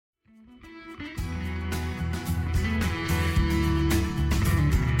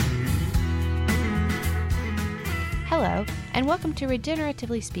and welcome to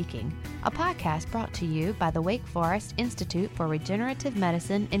Regeneratively Speaking, a podcast brought to you by the Wake Forest Institute for Regenerative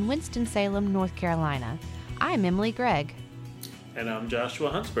Medicine in Winston-Salem, North Carolina. I'm Emily Gregg. And I'm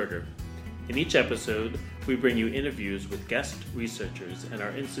Joshua Huntsberger. In each episode, we bring you interviews with guest researchers and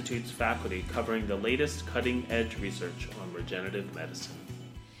our Institute's faculty covering the latest cutting-edge research on regenerative medicine.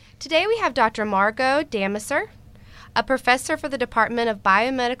 Today we have Dr. Margot Damiser, a professor for the Department of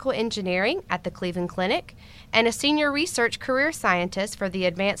Biomedical Engineering at the Cleveland Clinic and a senior research career scientist for the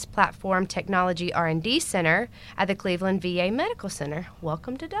Advanced Platform Technology R&D Center at the Cleveland VA Medical Center.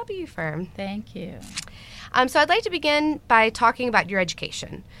 Welcome to WFIRM. Thank you. So I'd like to begin by talking about your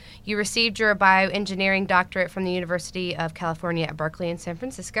education. You received your bioengineering doctorate from the University of California at Berkeley in San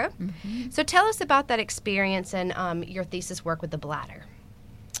Francisco. Mm-hmm. So tell us about that experience and your thesis work with the bladder.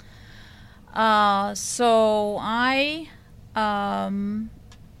 So I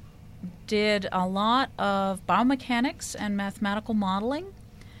did a lot of biomechanics and mathematical modeling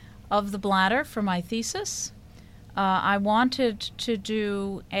of the bladder for my thesis. I wanted to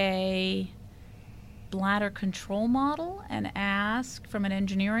do a bladder control model and ask from an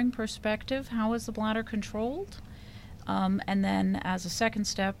engineering perspective, how is the bladder controlled? And then as a second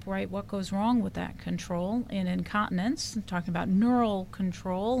step, right, what goes wrong with that control in incontinence? I'm talking about neural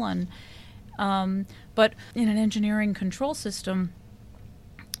control and but in an engineering control system,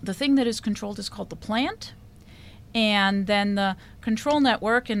 the thing that is controlled is called the plant, and then the control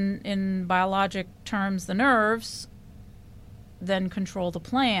network, in biologic terms, the nerves, then control the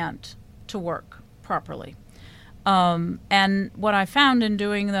plant to work properly. And what I found in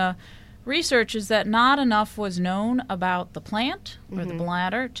doing the research is that not enough was known about the plant or the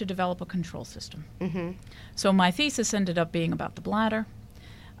bladder to develop a control system. Mm-hmm. So my thesis ended up being about the bladder.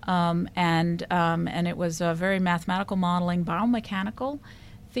 And it was a very mathematical modeling, biomechanical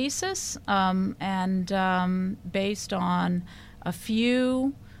thesis, and based on a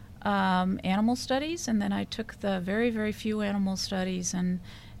few animal studies. And then I took the very, very few animal studies and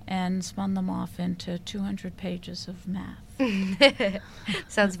spun them off into 200 pages of math.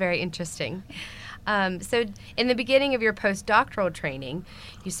 Sounds very interesting. So in the beginning of your postdoctoral training,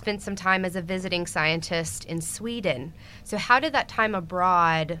 you spent some time as a visiting scientist in Sweden. So how did that time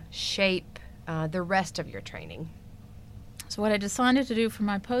abroad shape the rest of your training? So what I decided to do for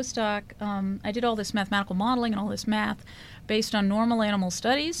my postdoc, I did all this mathematical modeling and all this math based on normal animal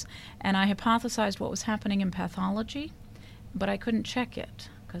studies, and I hypothesized what was happening in pathology, but I couldn't check it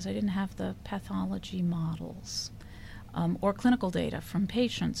because I didn't have the pathology models. Or clinical data from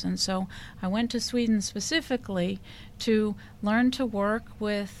patients. And so I went to Sweden specifically to learn to work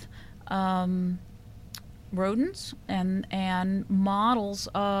with rodents and models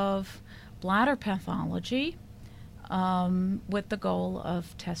of bladder pathology with the goal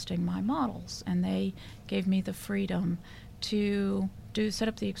of testing my models. And they gave me the freedom to set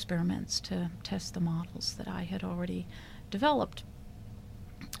up the experiments to test the models that I had already developed.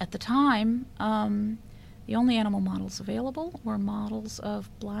 At the time, the only animal models available were models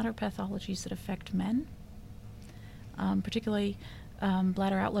of bladder pathologies that affect men, particularly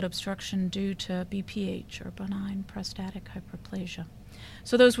bladder outlet obstruction due to BPH, or benign prostatic hyperplasia.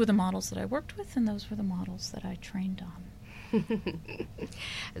 So those were the models that I worked with, and those were the models that I trained on.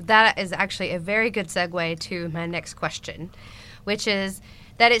 That is actually a very good segue to my next question, which is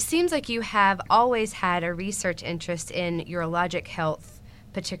that it seems like you have always had a research interest in urologic health,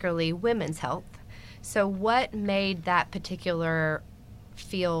 particularly women's health. So what made that particular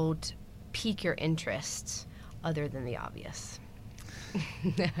field pique your interest other than the obvious?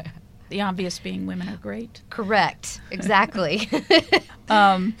 The obvious being women are great. Correct. Exactly.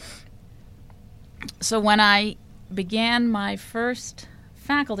 So when I began my first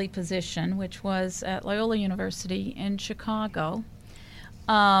faculty position, which was at Loyola University in Chicago,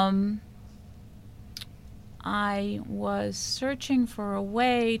 I was searching for a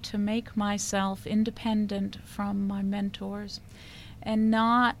way to make myself independent from my mentors and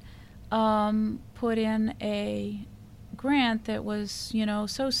not put in a grant that was,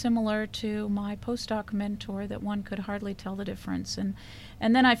 so similar to my postdoc mentor that one could hardly tell the difference. And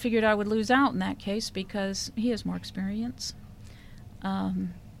then I figured I would lose out in that case because he has more experience. And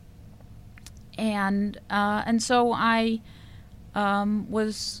so I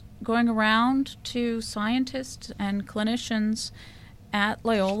was going around to scientists and clinicians at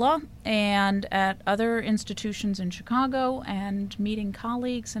Loyola and at other institutions in Chicago and meeting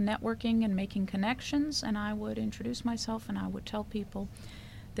colleagues and networking and making connections. And I would introduce myself and I would tell people,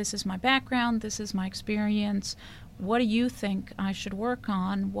 this is my background, this is my experience, what do you think I should work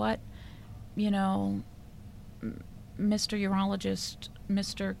on? What, Mr. Urologist,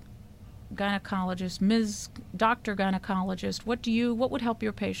 Mr. gynecologist, Ms. Dr. Gynecologist, what would help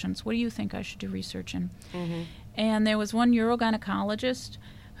your patients? What do you think I should do research in? Mm-hmm. And there was one urogynecologist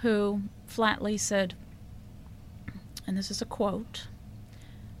who flatly said, and this is a quote,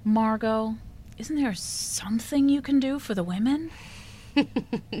 "Margot, isn't there something you can do for the women?"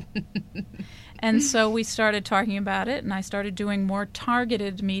 And so we started talking about it, and I started doing more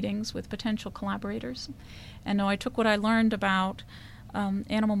targeted meetings with potential collaborators. And I took what I learned about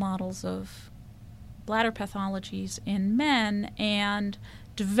animal models of bladder pathologies in men and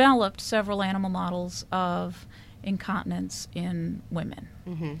developed several animal models of incontinence in women.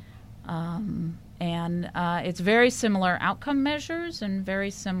 Mm-hmm. And it's very similar outcome measures and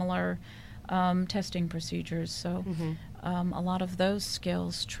very similar testing procedures. So a lot of those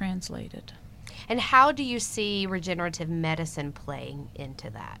skills translated. And how do you see regenerative medicine playing into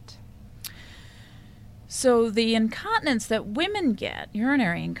that? So the incontinence that women get,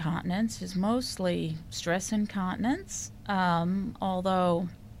 urinary incontinence, is mostly stress incontinence, although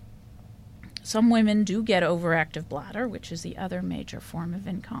some women do get overactive bladder, which is the other major form of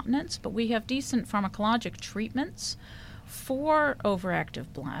incontinence. But we have decent pharmacologic treatments for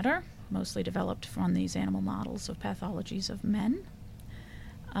overactive bladder, mostly developed from these animal models of pathologies of men.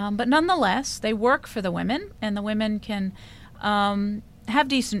 But nonetheless, they work for the women, and the women can have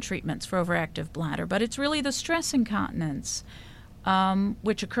decent treatments for overactive bladder. But it's really the stress incontinence,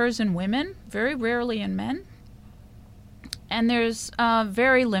 which occurs in women, very rarely in men. And there's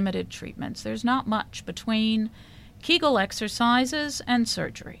very limited treatments. There's not much between Kegel exercises and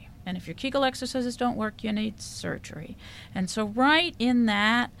surgery. And if your Kegel exercises don't work, you need surgery. And so right in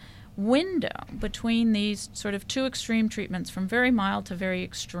that window between these sort of two extreme treatments, from very mild to very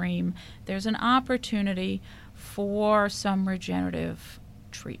extreme, there's an opportunity for some regenerative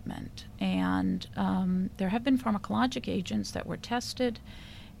treatment. And there have been pharmacologic agents that were tested,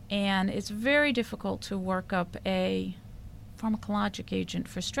 and it's very difficult to work up a pharmacologic agent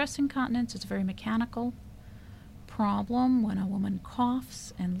for stress incontinence. It's a very mechanical problem when a woman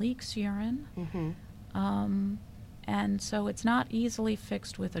coughs and leaks urine. Mm-hmm. And so it's not easily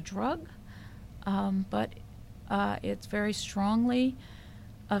fixed with a drug, but it's very strongly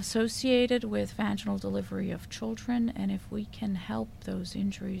associated with vaginal delivery of children, and if we can help those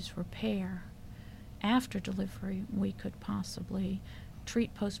injuries repair after delivery, we could possibly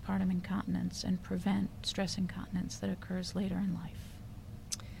treat postpartum incontinence and prevent stress incontinence that occurs later in life.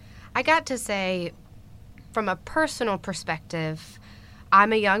 I got to say, from a personal perspective,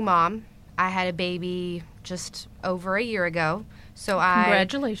 I'm a young mom. I had a baby just over a year ago. So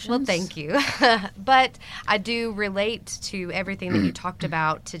Congratulations. Well, thank you. But I do relate to everything that you talked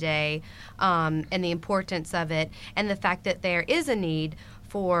about today, and the importance of it, and the fact that there is a need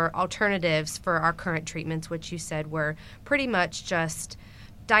for alternatives for our current treatments, which you said were pretty much just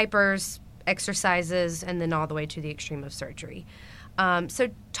diapers, exercises, and then all the way to the extreme of surgery. So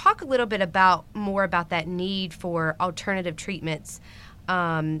talk a little bit more about that need for alternative treatments,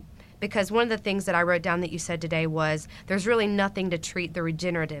 because one of the things that I wrote down that you said today was there's really nothing to treat the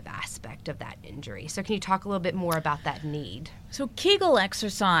regenerative aspect of that injury. So can you talk a little bit more about that need? So Kegel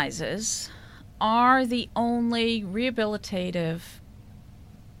exercises are the only rehabilitative,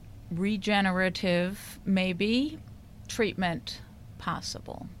 regenerative, maybe, treatment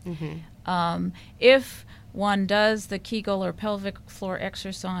possible. Mm-hmm. If one does the Kegel or pelvic floor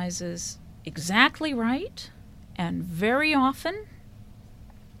exercises exactly right and very often,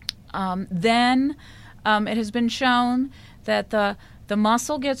 then it has been shown that the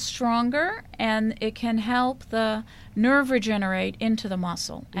muscle gets stronger and it can help the nerve regenerate into the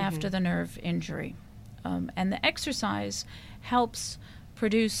muscle after the nerve injury. And the exercise helps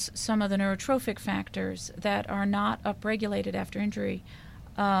produce some of the neurotrophic factors that are not upregulated after injury.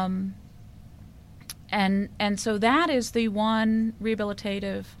 And so that is the one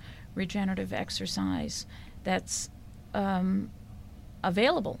rehabilitative, regenerative exercise that's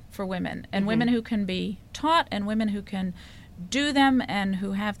available for women, and women who can be taught, and women who can do them and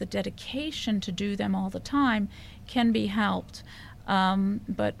who have the dedication to do them all the time can be helped.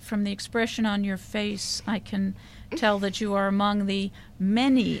 But from the expression on your face, I can tell that you are among the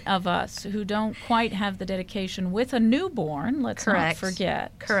many of us who don't quite have the dedication with a newborn, let's not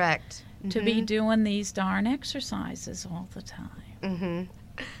forget. Correct. To be doing these darn exercises all the time. Mm-hmm.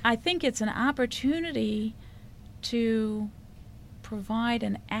 I think it's an opportunity to provide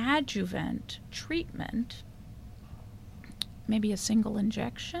an adjuvant treatment, maybe a single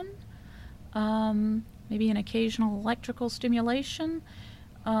injection, maybe an occasional electrical stimulation,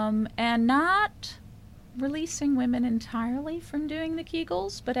 and not releasing women entirely from doing the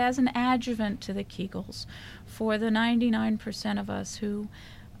Kegels, but as an adjuvant to the Kegels for the 99% of us who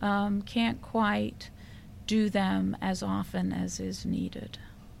can't quite do them as often as is needed.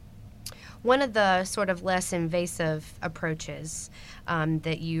 One of the sort of less invasive approaches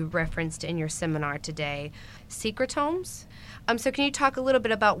that you referenced in your seminar today, secretomes. So can you talk a little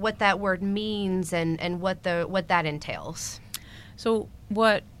bit about what that word means and what that entails? So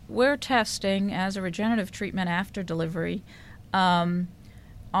what we're testing as a regenerative treatment after delivery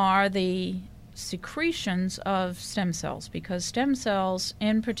are the secretions of stem cells, because stem cells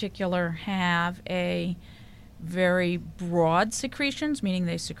in particular have a very broad secretions, meaning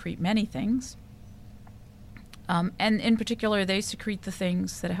they secrete many things. And in particular, they secrete the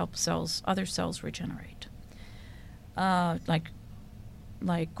things that help other cells regenerate, like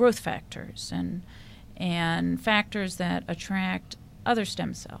growth factors and factors that attract other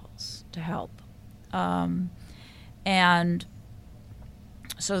stem cells to help. And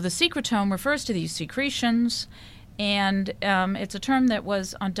so the secretome refers to these secretions, and it's a term that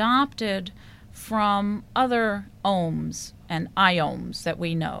was adopted from other omes and iomes that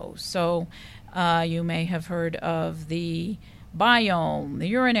we know. So you may have heard of the biome, the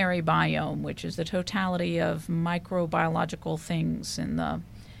urinary biome, which is the totality of microbiological things in the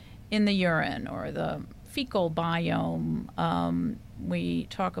urine, or the fecal biome. We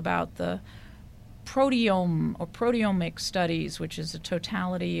talk about the proteome or proteomic studies, which is the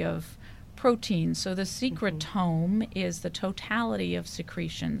totality of proteins. So the secretome is the totality of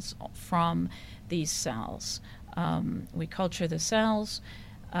secretions from these cells. We culture the cells,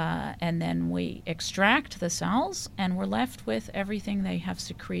 and then we extract the cells, and we're left with everything they have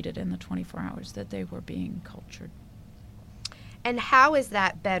secreted in the 24 hours that they were being cultured. And how is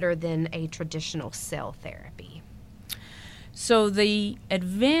that better than a traditional cell therapy? So the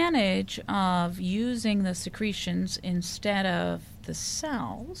advantage of using the secretions instead of the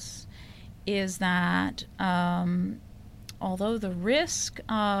cells is that although the risk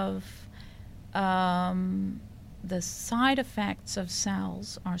of the side effects of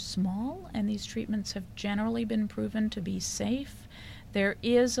cells are small, and these treatments have generally been proven to be safe, there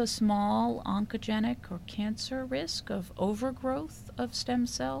is a small oncogenic or cancer risk of overgrowth of stem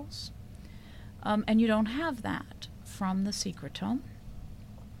cells, and you don't have that from the secretome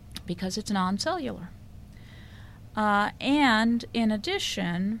because it's non-cellular. And in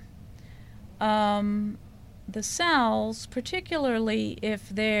addition, the cells, particularly if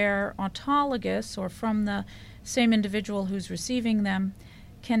they're autologous or from the same individual who's receiving them,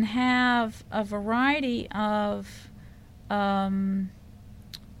 can have a variety of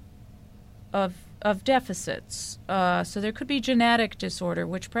deficits. So there could be genetic disorder,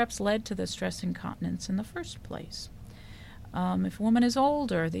 which perhaps led to the stress incontinence in the first place. If a woman is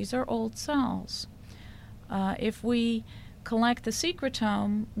older, these are old cells. If we collect the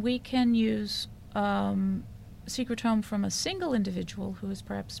secretome, we can use secretome from a single individual who is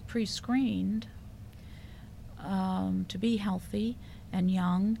perhaps pre-screened to be healthy and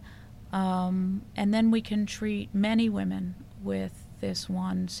young, and then we can treat many women with this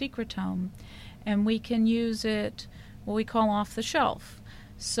one secretome, and we can use it what we call off the shelf.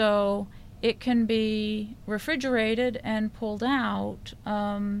 So it can be refrigerated and pulled out,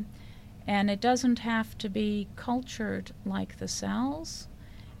 and it doesn't have to be cultured like the cells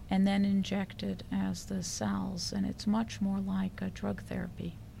and then injected as the cells, and it's much more like a drug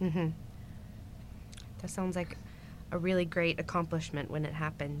therapy. Mm-hmm. That sounds like a really great accomplishment when it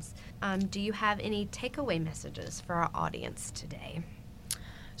happens. Do you have any takeaway messages for our audience today?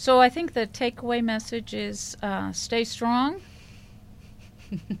 So I think the takeaway message is stay strong.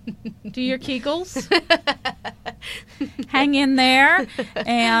 Do your Kegels. Hang in there,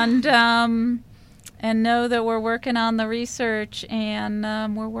 and know that we're working on the research,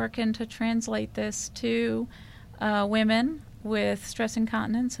 and we're working to translate this to women with stress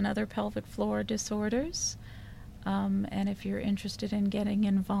incontinence and other pelvic floor disorders. And if you're interested in getting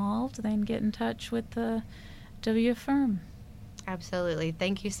involved, then get in touch with the WFIRM. Absolutely.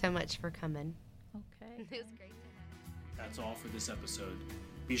 Thank you so much for coming. Okay. It was great. That's all for this episode.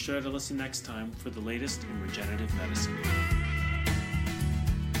 Be sure to listen next time for the latest in regenerative medicine.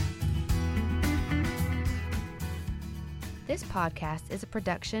 This podcast is a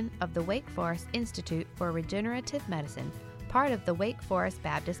production of the Wake Forest Institute for Regenerative Medicine, part of the Wake Forest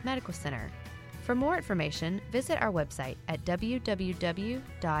Baptist Medical Center. For more information, visit our website at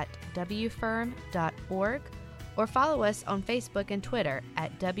www.wfirm.org or follow us on Facebook and Twitter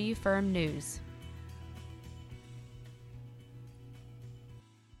at WFIRM News.